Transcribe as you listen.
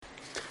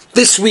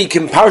This week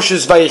in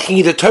Parshas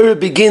Vayechi, the Torah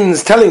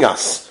begins telling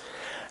us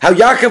how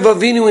Yaakov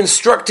Avinu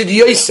instructed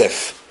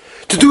Yosef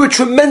to do a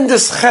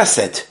tremendous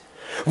chesed.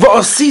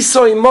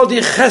 V'asisoi modi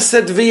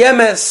chesed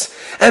v'yemes,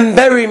 and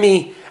bury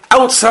me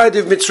outside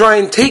of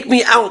Mitzrayim, take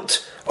me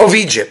out of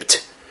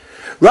Egypt.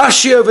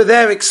 Rashi over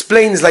there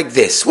explains like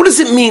this. What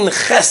does it mean,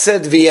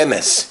 chesed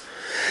v'yemes?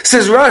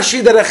 Says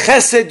Rashi that a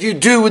chesed you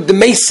do with the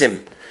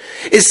mesim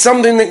is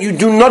something that you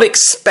do not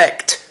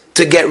expect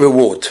to get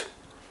reward.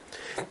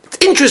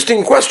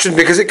 Interesting question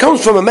because it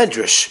comes from a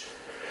medrash.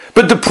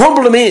 But the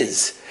problem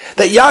is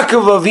that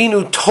Yaakov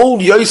Avinu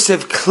told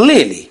Yosef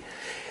clearly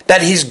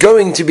that he's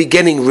going to be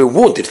getting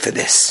rewarded for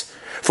this,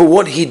 for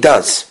what he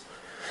does.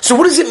 So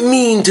what does it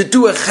mean to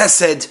do a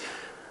chesed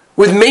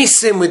with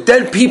mesim, with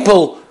dead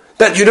people,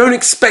 that you don't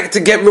expect to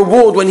get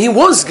reward when he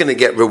was going to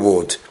get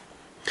reward?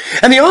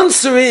 And the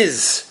answer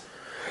is,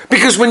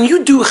 because when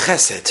you do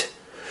chesed,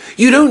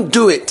 you don't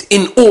do it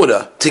in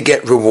order to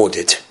get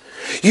rewarded.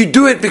 You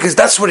do it because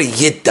that's what a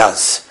yid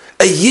does.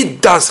 A yid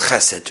does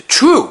chesed.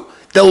 True,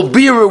 there'll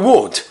be a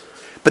reward,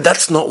 but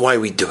that's not why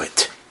we do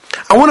it.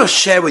 I want to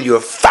share with you a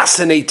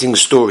fascinating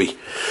story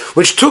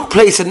which took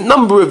place a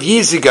number of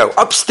years ago,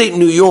 upstate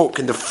New York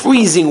in the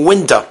freezing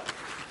winter,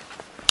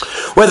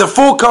 where the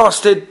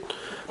forecasted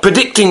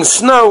predicting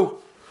snow,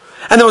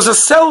 and there was a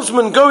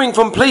salesman going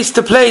from place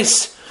to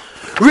place,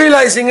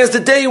 realizing as the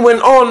day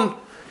went on,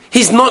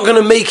 he's not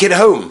going to make it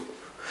home.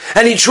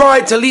 And he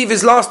tried to leave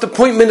his last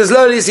appointment as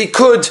early as he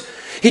could.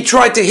 He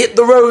tried to hit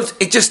the roads.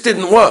 It just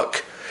didn't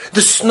work.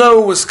 The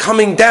snow was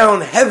coming down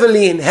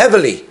heavily and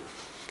heavily.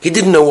 He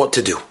didn't know what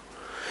to do.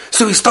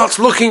 So he starts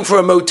looking for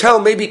a motel.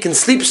 Maybe he can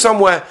sleep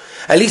somewhere.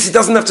 At least he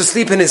doesn't have to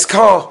sleep in his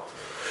car.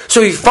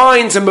 So he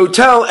finds a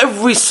motel.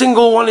 Every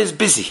single one is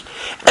busy.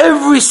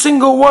 Every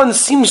single one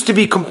seems to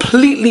be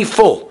completely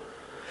full.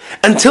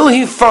 Until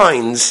he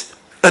finds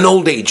an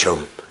old age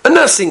home, a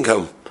nursing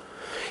home.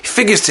 He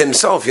figures to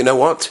himself, you know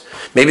what?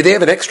 Maybe they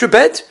have an extra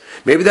bed.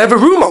 Maybe they have a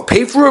room. I'll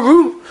pay for a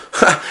room.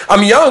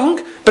 I'm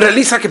young, but at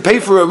least I can pay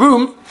for a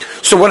room.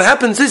 So what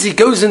happens is he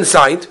goes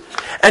inside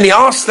and he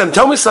asks them,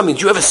 tell me something,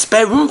 do you have a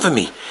spare room for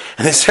me?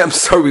 And they say, I'm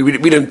sorry,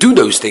 we don't do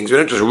those things. We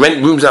don't just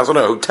rent rooms out on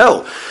a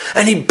hotel.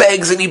 And he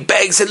begs,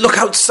 said, look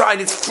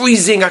outside, it's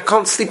freezing. I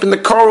can't sleep in the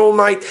car all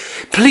night.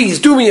 Please,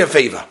 do me a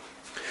favor.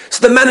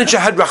 So the manager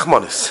had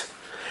Rachmanis.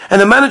 And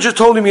the manager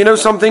told him, you know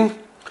something?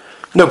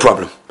 No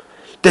problem.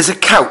 There's a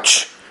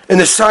couch in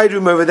the side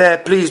room over there.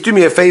 Please do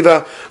me a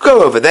favor.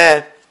 Go over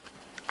there.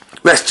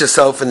 Rest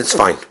yourself and it's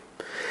fine.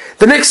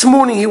 The next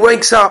morning he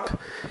wakes up.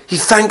 He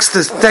thanks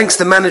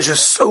the manager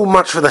so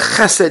much for the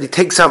chesed. He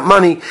takes out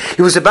money.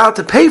 He was about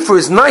to pay for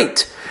his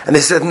night. And they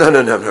said,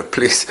 no,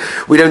 please.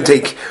 We don't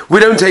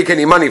take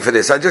any money for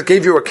this. I just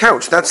gave you a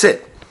couch. That's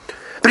it.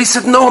 But he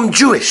said, no, I'm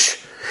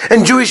Jewish.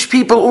 And Jewish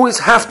people always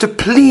have to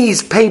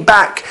please pay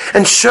back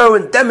and show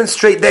and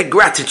demonstrate their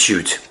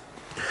gratitude.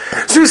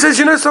 So he says,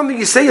 you know something?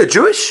 You say you're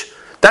Jewish?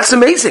 That's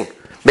amazing.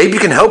 Maybe you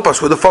can help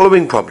us with the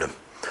following problem.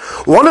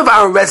 One of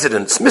our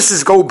residents,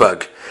 Mrs.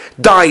 Goldberg,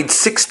 died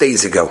 6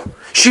 days ago.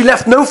 She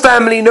left no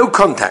family, no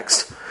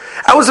contacts.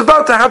 I was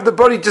about to have the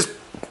body just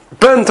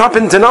burnt up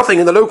into nothing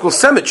in the local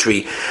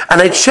cemetery,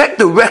 and I checked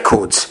the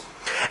records,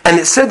 and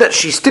it said that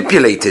she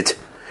stipulated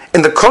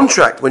in the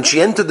contract when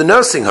she entered the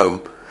nursing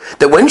home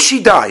that when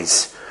she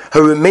dies,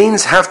 her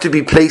remains have to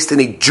be placed in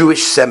a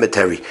Jewish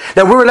cemetery.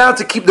 Now, we're allowed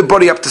to keep the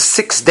body up to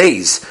 6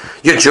 days.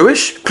 You're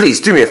Jewish?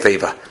 Please, do me a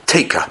favor.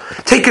 Take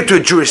her to a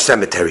Jewish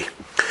cemetery.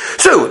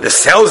 So, the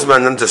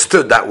salesman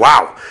understood that,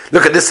 wow,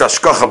 look at this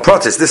hashgacha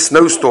pratis. This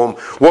snowstorm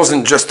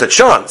wasn't just a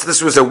chance.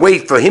 This was a way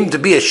for him to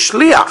be a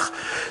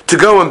shliach, to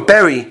go and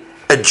bury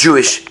a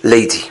Jewish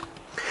lady.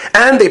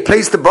 And they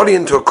placed the body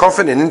into a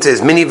coffin and into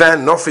his minivan,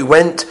 and off he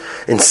went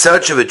in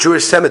search of a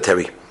Jewish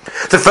cemetery.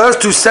 The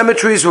first 2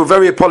 cemeteries were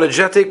very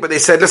apologetic, but they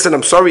said, listen,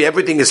 I'm sorry,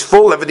 everything is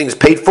full, everything is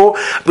paid for.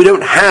 We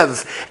don't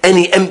have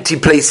any empty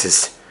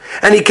places.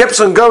 And he kept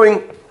on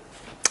going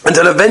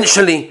until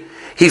eventually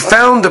he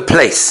found a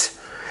place.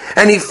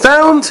 And he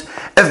found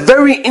a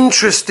very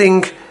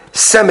interesting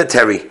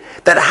cemetery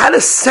that had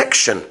a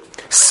section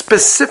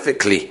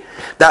specifically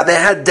that they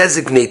had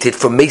designated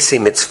for Mesei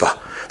Mitzvah,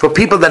 for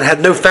people that had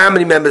no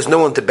family members, no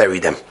one to bury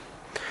them.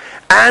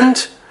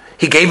 And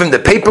he gave him the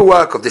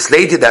paperwork of this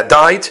lady that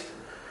died,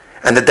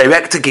 and the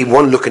director gave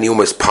one look and he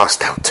almost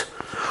passed out.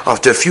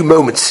 After a few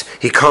moments,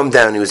 he calmed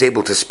down and he was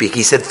able to speak.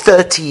 He said,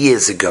 30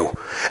 years ago,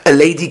 a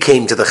lady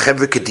came to the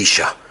Chevra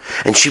Kadisha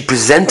and she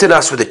presented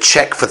us with a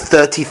check for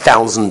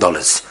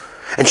 $30,000.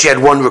 And she had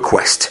one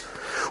request.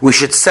 We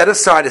should set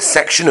aside a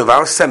section of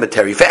our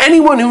cemetery for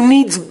anyone who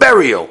needs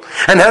burial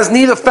and has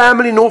neither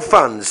family nor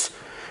funds.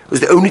 It was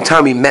the only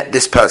time we met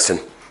this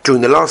person.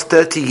 During the last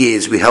 30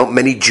 years, we helped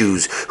many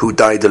Jews who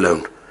died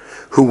alone.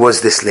 Who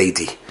was this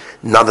lady?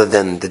 None other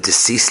than the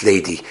deceased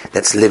lady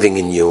that's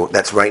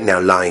that's right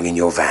now lying in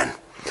your van.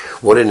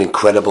 What an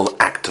incredible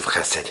act of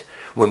chesed.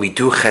 When we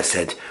do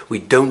chesed, we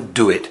don't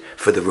do it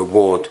for the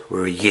reward.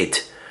 We're a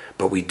yid.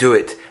 But we do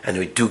it and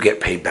we do get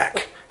paid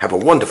back. Have a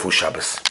wonderful Shabbos.